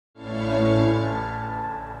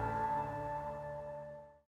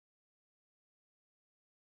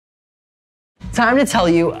Time to tell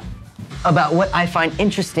you about what I find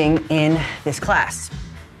interesting in this class.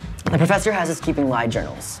 The professor has us keeping lie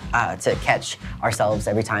journals to catch ourselves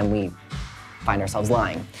every time we find ourselves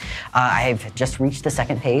lying. I've just reached the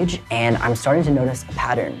second page, and I'm starting to notice a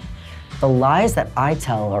pattern. The lies that I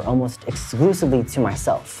tell are almost exclusively to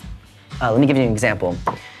myself. Let me give you an example.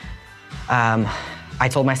 I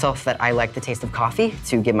told myself that I like the taste of coffee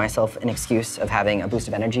to give myself an excuse of having a boost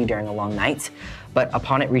of energy during a long night, but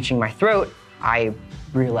upon it reaching my throat, I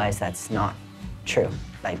realized that's not true.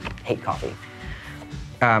 I hate coffee.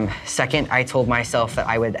 Second, I told myself that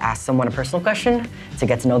I would ask someone a personal question to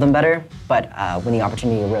get to know them better, but when the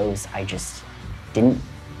opportunity arose, I just didn't.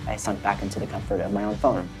 I sunk back into the comfort of my own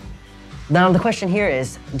phone. Now, the question here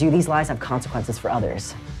is, do these lies have consequences for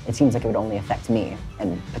others? It seems like it would only affect me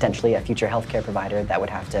and potentially a future healthcare provider that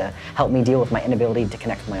would have to help me deal with my inability to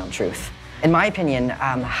connect with my own truth. In my opinion,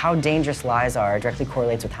 how dangerous lies are directly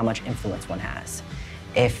correlates with how much influence one has.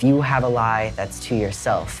 If you have a lie that's to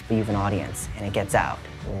yourself, but you have an audience, and it gets out,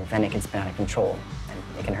 well, then it can spin out of control,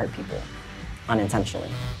 and it can hurt people, unintentionally.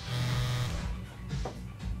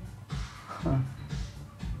 Huh.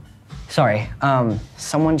 Sorry,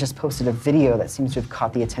 someone just posted a video that seems to have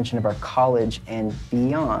caught the attention of our college and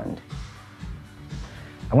beyond.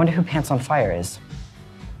 I wonder who Pants on Fire is.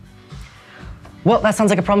 Well, that sounds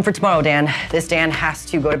like a problem for tomorrow, Dan. This Dan has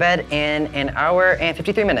to go to bed in an hour and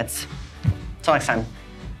 53 minutes. Until next time.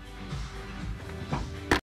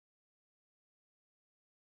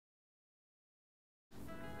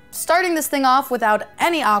 Starting this thing off without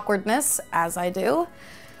any awkwardness, as I do,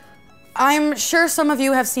 I'm sure some of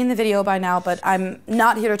you have seen the video by now, but I'm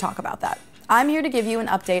not here to talk about that. I'm here to give you an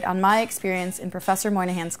update on my experience in Professor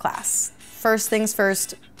Moynihan's class. First things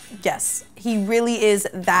first, yes, he really is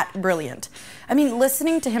that brilliant. I mean,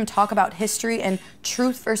 listening to him talk about history and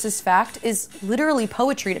truth versus fact is literally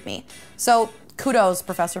poetry to me. So kudos,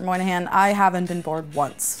 Professor Moynihan. I haven't been bored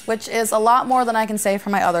once, which is a lot more than I can say for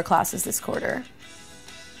my other classes this quarter.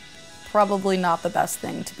 Probably not the best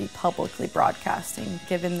thing to be publicly broadcasting,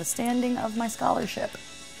 given the standing of my scholarship.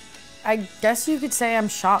 I guess you could say I'm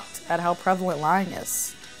shocked at how prevalent lying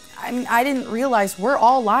is. I mean, I didn't realize we're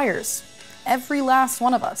all liars. Every last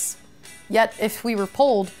one of us. Yet, if we were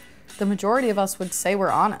polled, the majority of us would say we're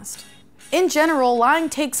honest. In general, lying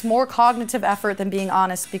takes more cognitive effort than being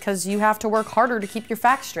honest because you have to work harder to keep your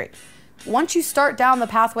facts straight. Once you start down the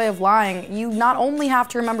pathway of lying, you not only have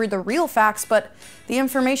to remember the real facts, but the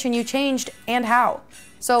information you changed and how.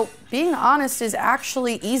 So being honest is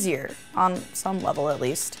actually easier, on some level at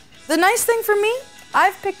least. The nice thing for me,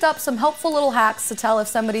 I've picked up some helpful little hacks to tell if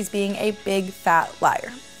somebody's being a big fat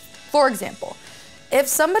liar. For example, if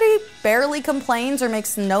somebody barely complains or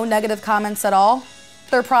makes no negative comments at all,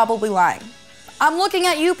 they're probably lying. I'm looking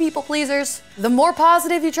at you, people pleasers. The more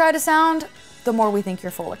positive you try to sound, the more we think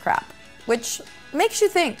you're full of crap. Which makes you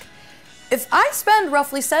think, if I spend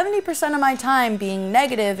roughly 70% of my time being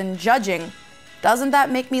negative and judging, doesn't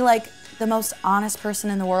that make me like the most honest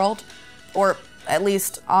person in the world? Or at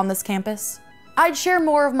least on this campus? I'd share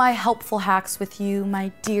more of my helpful hacks with you,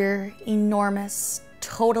 my dear, enormous,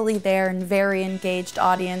 totally there and very engaged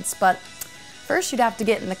audience, but first you'd have to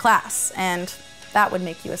get in the class, and that would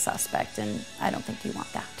make you a suspect, and I don't think you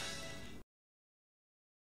want that.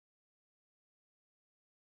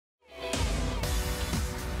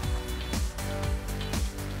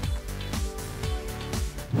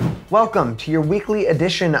 Welcome to your weekly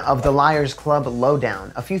edition of the Liars Club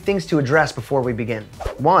Lowdown. A few things to address before we begin.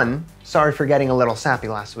 One, sorry for getting a little sappy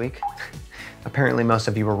last week. Apparently most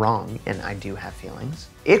of you were wrong, and I do have feelings.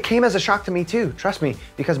 It came as a shock to me too, trust me,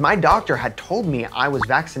 because my doctor had told me I was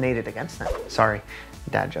vaccinated against them. Sorry,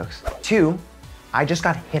 dad jokes. Two, I just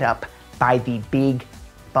got hit up by the big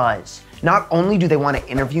buzz. Not only do they want to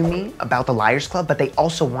interview me about the Liars Club, but they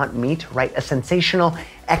also want me to write a sensational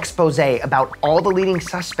expose about all the leading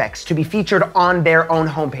suspects to be featured on their own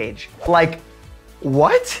homepage. Like,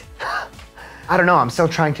 what? I don't know, I'm still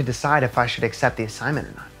trying to decide if I should accept the assignment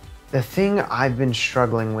or not. The thing I've been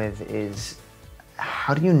struggling with is,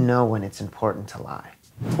 how do you know when it's important to lie?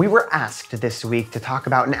 We were asked this week to talk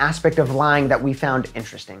about an aspect of lying that we found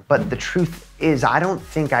interesting, but the truth is I don't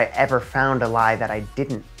think I ever found a lie that I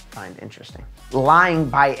didn't find interesting. Lying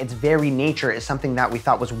by its very nature is something that we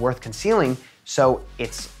thought was worth concealing, so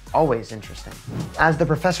it's always interesting. As the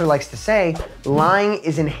professor likes to say, lying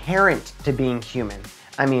is inherent to being human.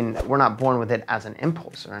 I mean, we're not born with it as an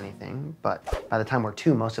impulse or anything, but by the time we're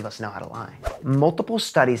 2, most of us know how to lie. Multiple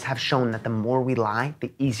studies have shown that the more we lie,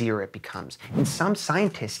 the easier it becomes. And some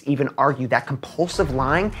scientists even argue that compulsive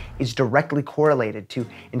lying is directly correlated to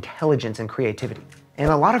intelligence and creativity. And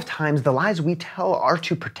a lot of times, the lies we tell are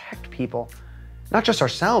to protect people, Not just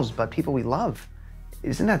ourselves, but people we love.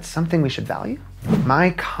 Isn't that something we should value? My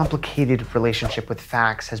complicated relationship with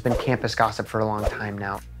facts has been campus gossip for a long time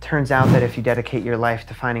now. Turns out that if you dedicate your life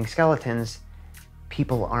to finding skeletons,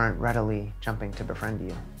 people aren't readily jumping to befriend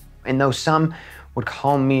you. And though some would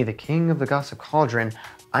call me the king of the gossip cauldron,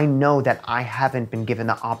 I know that I haven't been given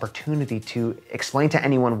the opportunity to explain to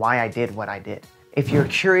anyone why I did what I did. If you're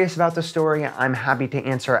curious about the story, I'm happy to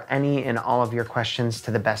answer any and all of your questions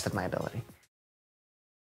to the best of my ability.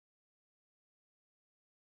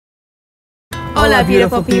 Hola,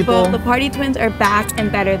 beautiful people. The Party Twins are back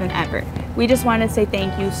and better than ever. We just wanted to say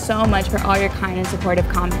thank you so much for all your kind and supportive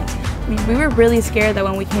comments. I mean, we were really scared that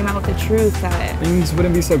when we came out with the truth that things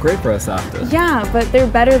wouldn't be so great for us after. Yeah, but they're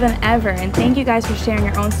better than ever. And thank you guys for sharing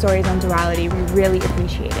your own stories on duality. We really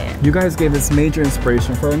appreciate it. You guys gave us major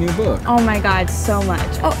inspiration for our new book. Oh my God, so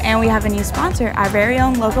much. Oh, and we have a new sponsor, our very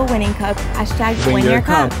own local winning cup, hashtag win your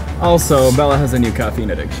cup. Also, Bella has a new caffeine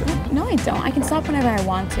addiction. No, I don't. I can stop whenever I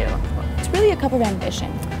want to. It's really a cup of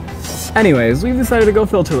ambition. Anyways, we've decided to go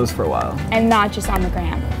filterless for a while. And not just on the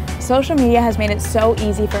gram. Social media has made it so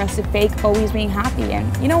easy for us to fake always being happy,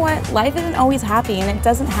 and you know what? Life isn't always happy, and it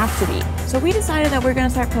doesn't have to be. So we decided that we're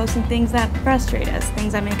gonna start posting things that frustrate us,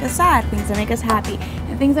 things that make us sad, things that make us happy,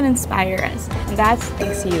 and things that inspire us. And that's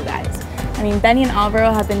thanks to you guys. I mean, Benny and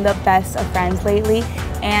Alvaro have been the best of friends lately,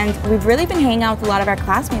 and we've really been hanging out with a lot of our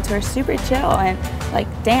classmates who are super chill, and like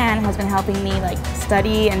Dan has been helping me like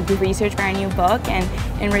study and do research for our new book, and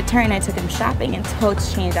in return I took him shopping and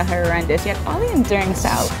totes changed are horrendous, yet all the enduring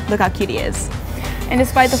style. Look how cute he is. And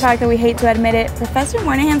despite the fact that we hate to admit it, Professor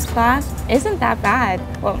Moynihan's class isn't that bad.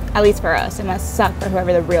 Well, at least for us. It must suck for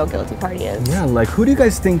whoever the real guilty party is. Yeah, like who do you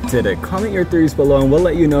guys think did it? Comment your theories below and we'll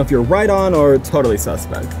let you know if you're right on or totally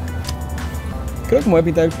suspect. Creo que me voy a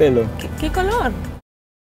pintar el pelo. ¿Qué color?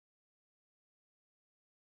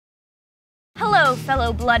 Hello,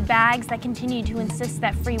 fellow blood bags that continue to insist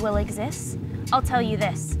that free will exists. I'll tell you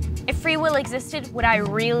this. If free will existed, would I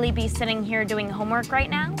really be sitting here doing homework right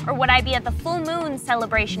now? Or would I be at the full moon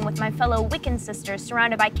celebration with my fellow Wiccan sisters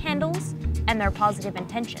surrounded by candles and their positive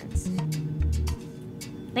intentions?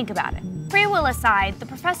 Think about it. Free will aside, the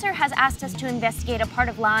professor has asked us to investigate a part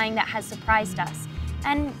of lying that has surprised us.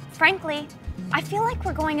 And frankly, I feel like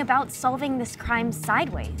we're going about solving this crime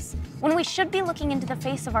sideways, when we should be looking into the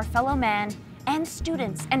face of our fellow man and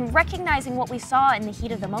students and recognizing what we saw in the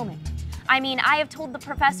heat of the moment. I mean, I have told the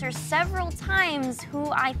professor several times who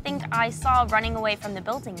I think I saw running away from the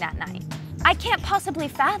building that night. I can't possibly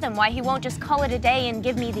fathom why he won't just call it a day and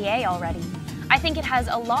give me the A already. I think it has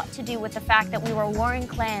a lot to do with the fact that we were warring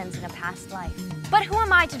clans in a past life. But who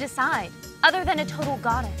am I to decide, other than a total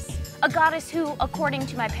goddess? A goddess who, according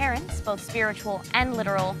to my parents, both spiritual and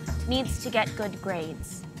literal, needs to get good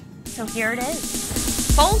grades. So here it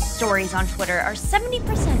is. False stories on Twitter are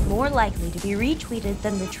 70% more likely to be retweeted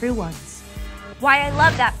than the true ones. Why I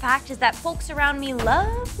love that fact is that folks around me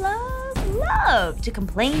love to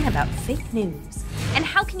complain about fake news. And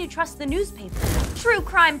how can you trust the newspaper, true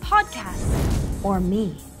crime podcasts, or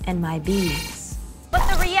me and my bees? But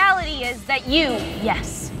the reality is that you,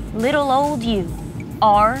 yes, little old you,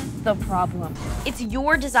 are the problem. It's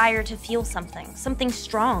your desire to feel something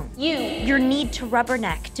strong. Your need to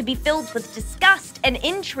rubberneck, to be filled with disgust and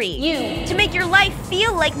intrigue. To make your life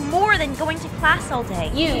feel like more than going to class all day.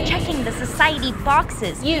 Checking the society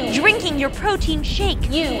boxes. Drinking your protein shake.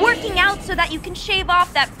 Working out so that you can shave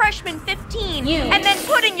off that freshman 15. And then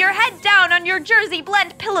putting your head down on your Jersey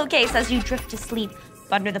blend pillowcase as you drift to sleep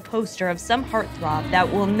under the poster of some heartthrob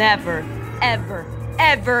that will never, ever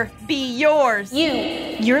be yours.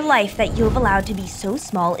 Your life that you have allowed to be so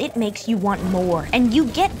small, it makes you want more. And you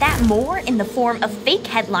get that more in the form of fake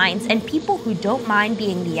headlines and people who don't mind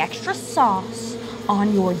being the extra sauce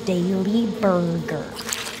on your daily burger.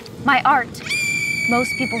 My art.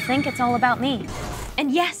 Most people think it's all about me.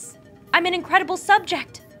 And yes, I'm an incredible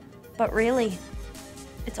subject. But really,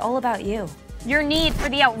 it's all about you. Your need for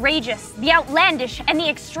the outrageous, the outlandish, and the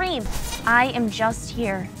extreme. I am just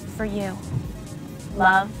here for you.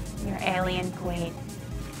 Love, your alien queen.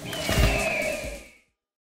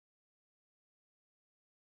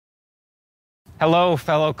 Hello,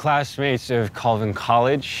 fellow classmates of Colvin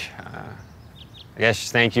College. I guess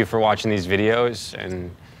thank you for watching these videos,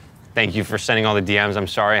 and thank you for sending all the DMs. I'm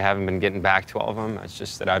sorry I haven't been getting back to all of them. It's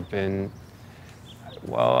just that I've been,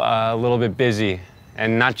 well, a little bit busy.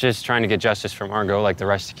 And not just trying to get justice for Margot like the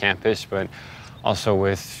rest of campus, but also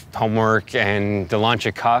with homework and the lunch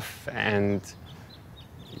at Cuff, and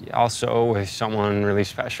also with someone really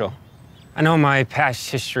special. I know my past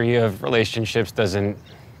history of relationships doesn't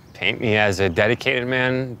paint me as a dedicated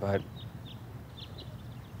man, but,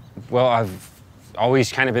 well, I've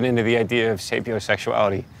always kind of been into the idea of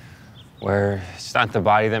sapiosexuality, where it's not the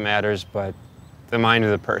body that matters, but the mind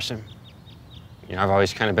of the person. You know, I've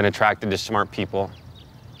always kind of been attracted to smart people.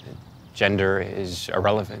 Gender is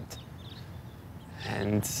irrelevant.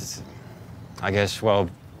 And I guess, well,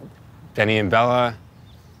 Benny and Bella,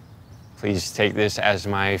 please take this as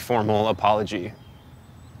my formal apology.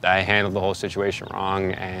 I handled the whole situation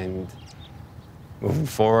wrong, and moving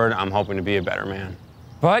forward, I'm hoping to be a better man.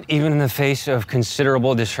 But even in the face of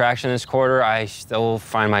considerable distraction this quarter, I still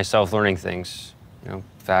find myself learning things. You know,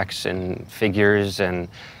 facts and figures and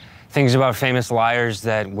things about famous liars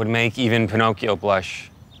that would make even Pinocchio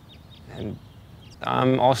blush. And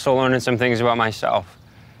I'm also learning some things about myself.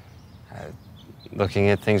 Looking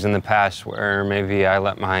at things in the past where maybe I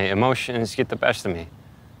let my emotions get the best of me.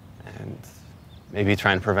 And maybe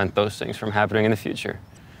trying to prevent those things from happening in the future.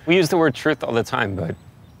 We use the word truth all the time, but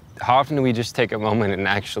how often do we just take a moment and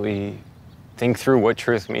actually think through what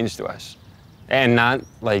truth means to us? And not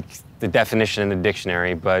like the definition in the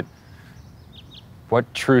dictionary, but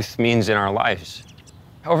what truth means in our lives.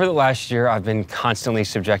 Over the last year, I've been constantly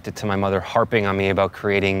subjected to my mother harping on me about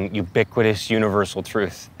creating ubiquitous universal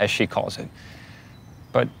truth, as she calls it.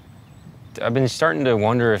 But I've been starting to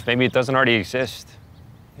wonder if maybe it doesn't already exist.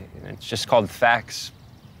 It's just called facts.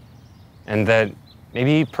 And that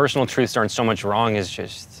maybe personal truths aren't so much wrong as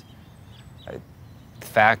just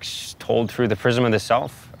facts told through the prism of the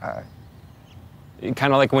self.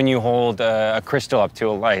 Kind of like when you hold a crystal up to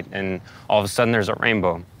a light and all of a sudden there's a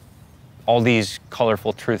rainbow. All these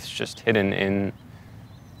colorful truths just hidden in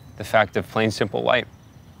the fact of plain simple light.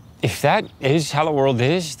 If that is how the world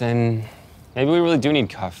is, then maybe we really do need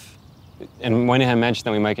Cuff. And when I mentioned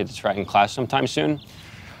that we might get to try it in class sometime soon,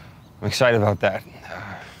 I'm excited about that.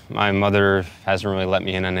 My mother hasn't really let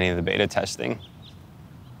me in on any of the beta testing.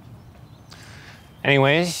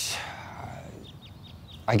 Anyways,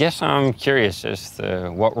 I guess I'm curious as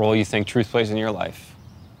to what role you think truth plays in your life.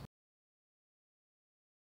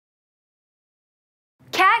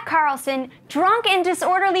 Kat Carlson, drunk and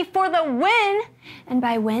disorderly for the win! And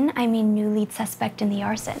by win, I mean new lead suspect in the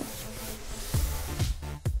arson.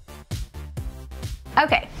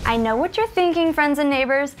 Okay, I know what you're thinking, friends and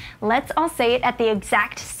neighbors. Let's all say it at the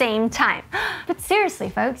exact same time. But seriously,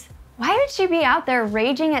 folks, why would she be out there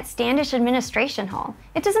raging at Standish Administration Hall?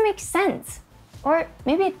 It doesn't make sense. Or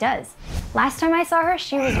maybe it does. Last time I saw her,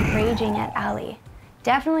 she was raging at Allie.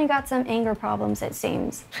 Definitely got some anger problems, it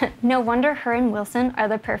seems. No wonder her and Wilson are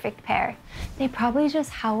the perfect pair. They probably just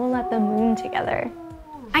howl at the moon together.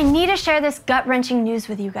 I need to share this gut-wrenching news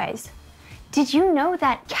with you guys. Did you know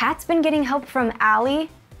that Kat's been getting help from Allie?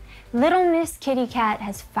 Little Miss Kitty Cat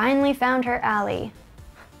has finally found her Allie.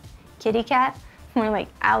 Kitty Cat? More like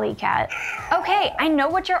Alley Cat. Okay, I know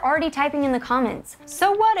what you're already typing in the comments.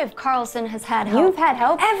 So what if Carlson has had help? You've had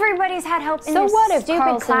help. Everybody's had help in this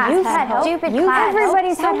stupid class. You've had help. Stupid class.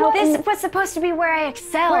 Everybody's had help. This was supposed to be where I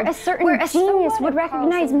excelled. Where a certain genius would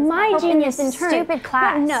recognize my genius in turn. Stupid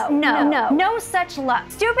class. No such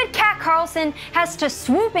luck. Stupid Cat Carlson has to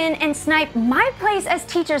swoop in and snipe my place as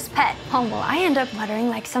teacher's pet. Oh, well, I end up muttering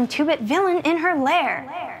like some two-bit villain in her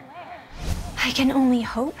lair. I can only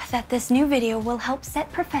hope that this new video will help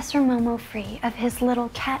set Professor Momo free of his little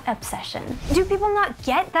cat obsession. Do people not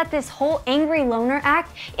get that this whole angry loner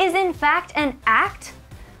act is in fact an act?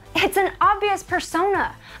 It's an obvious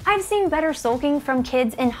persona. I've seen better sulking from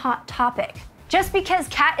kids in Hot Topic. Just because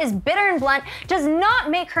Kat is bitter and blunt does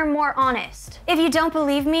not make her more honest. If you don't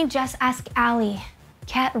believe me, just ask Allie.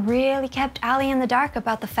 Kat really kept Allie in the dark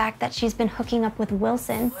about the fact that she's been hooking up with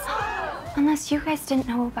Wilson. Unless you guys didn't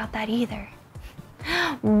know about that either.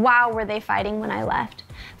 Wow, were they fighting when I left.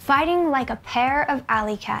 Fighting like a pair of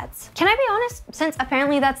alley cats. Can I be honest? Since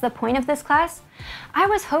apparently that's the point of this class, I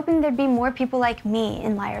was hoping there'd be more people like me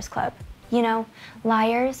in Liars Club. You know,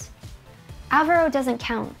 liars. Alvaro doesn't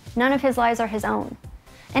count. None of his lies are his own.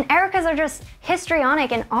 And Erika's are just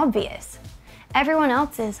histrionic and obvious. Everyone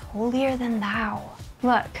else is holier than thou.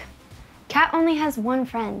 Look, Kat only has one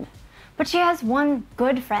friend, but she has one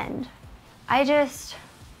good friend.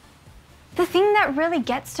 The thing that really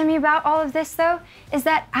gets to me about all of this, though, is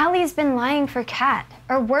that Allie's been lying for Kat,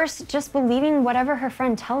 or worse, just believing whatever her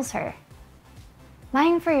friend tells her.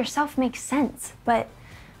 Lying for yourself makes sense, but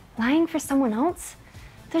lying for someone else?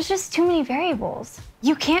 There's just too many variables.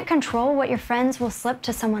 You can't control what your friends will slip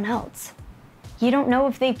to someone else. You don't know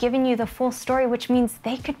if they've given you the full story, which means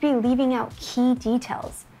they could be leaving out key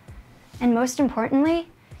details. And most importantly,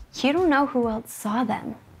 you don't know who else saw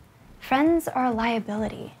them. Friends are a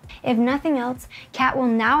liability. If nothing else, Kat will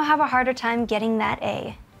now have a harder time getting that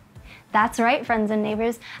A. That's right, friends and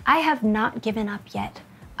neighbors, I have not given up yet.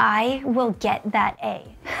 I will get that A.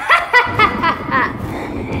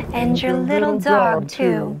 And your little dog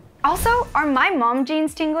too. Also, are my mom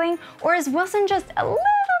jeans tingling, or is Wilson just a little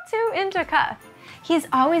too into Cuff? He's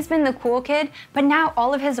always been the cool kid, but now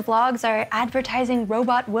all of his vlogs are advertising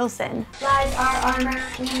Robot Wilson. Slides our armor,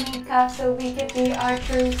 we need Cuff so we can be our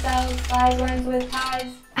true selves. Slides runs with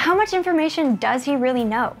ties. How much information does he really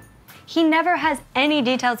know? He never has any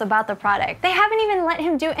details about the product. They haven't even let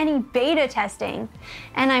him do any beta testing.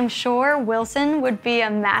 And I'm sure Wilson would be a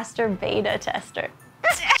master beta tester.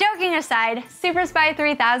 Joking aside, Super Spy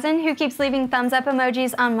 3000, who keeps leaving thumbs up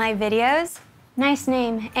emojis on my videos, nice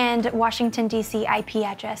name and Washington, D.C. IP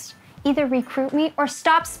address. Either recruit me or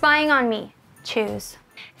stop spying on me. Choose.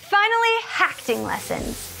 Finally, hacking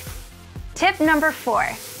lessons. Tip number 4,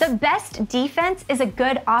 the best defense is a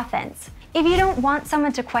good offense. If you don't want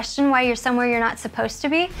someone to question why you're somewhere you're not supposed to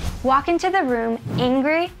be, walk into the room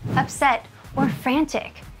angry, upset, or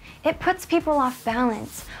frantic. It puts people off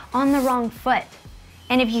balance, on the wrong foot.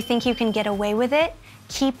 And if you think you can get away with it,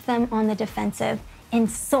 keep them on the defensive,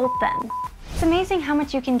 insult them. It's amazing how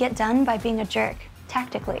much you can get done by being a jerk,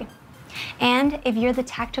 tactically. And if you're the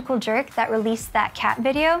tactical jerk that released that cat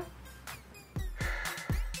video,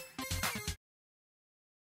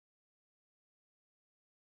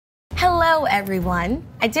 hello everyone!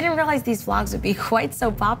 I didn't realize these vlogs would be quite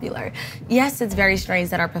so popular. Yes, it's very strange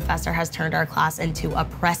that our professor has turned our class into a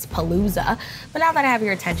press palooza, but now that I have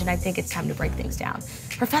your attention, I think it's time to break things down.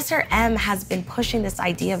 Professor M has been pushing this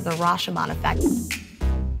idea of the Rashomon effect,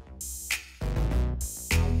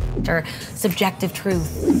 or subjective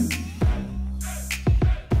truth.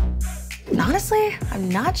 And honestly, I'm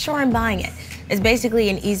not sure I'm buying it. It's basically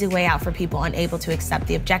an easy way out for people unable to accept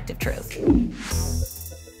the objective truth.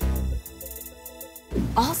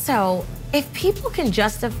 Also, if people can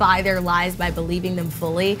justify their lies by believing them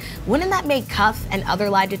fully, wouldn't that make Cuff and other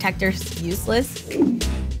lie detectors useless?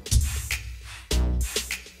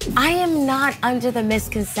 I am not under the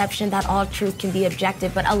misconception that all truth can be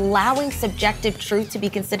objective, but allowing subjective truth to be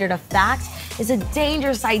considered a fact is a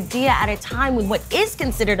dangerous idea at a time when what is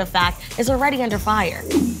considered a fact is already under fire.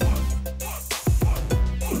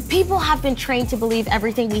 People have been trained to believe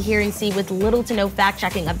everything we hear and see with little to no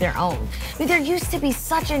fact-checking of their own. But there used to be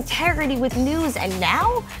such integrity with news, and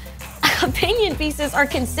now opinion pieces are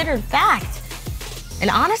considered fact. And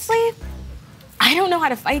honestly, I don't know how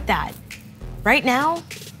to fight that. Right now,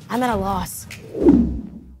 I'm at a loss.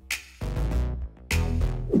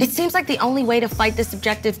 It seems like the only way to fight this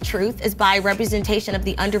subjective truth is by representation of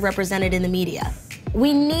the underrepresented in the media.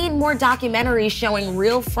 We need more documentaries showing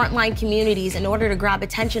real frontline communities in order to grab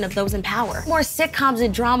attention of those in power. More sitcoms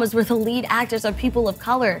and dramas where the lead actors are people of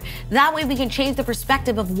color. That way we can change the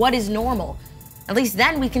perspective of what is normal. At least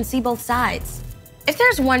then we can see both sides. If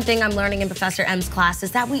there's one thing I'm learning in Professor M's class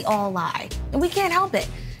is that we all lie, and we can't help it.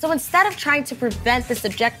 So instead of trying to prevent the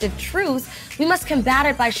subjective truth, we must combat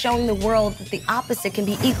it by showing the world that the opposite can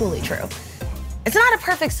be equally true. It's not a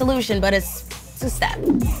perfect solution, but it's a step.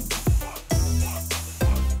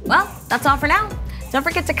 Well, that's all for now. Don't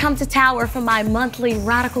forget to come to Tower for my monthly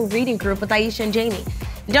radical reading group with Aisha and Jamie.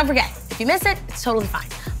 And don't forget, if you miss it, it's totally fine.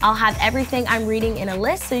 I'll have everything I'm reading in a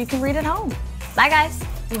list so you can read at home. Bye, guys.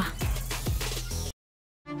 Mwah.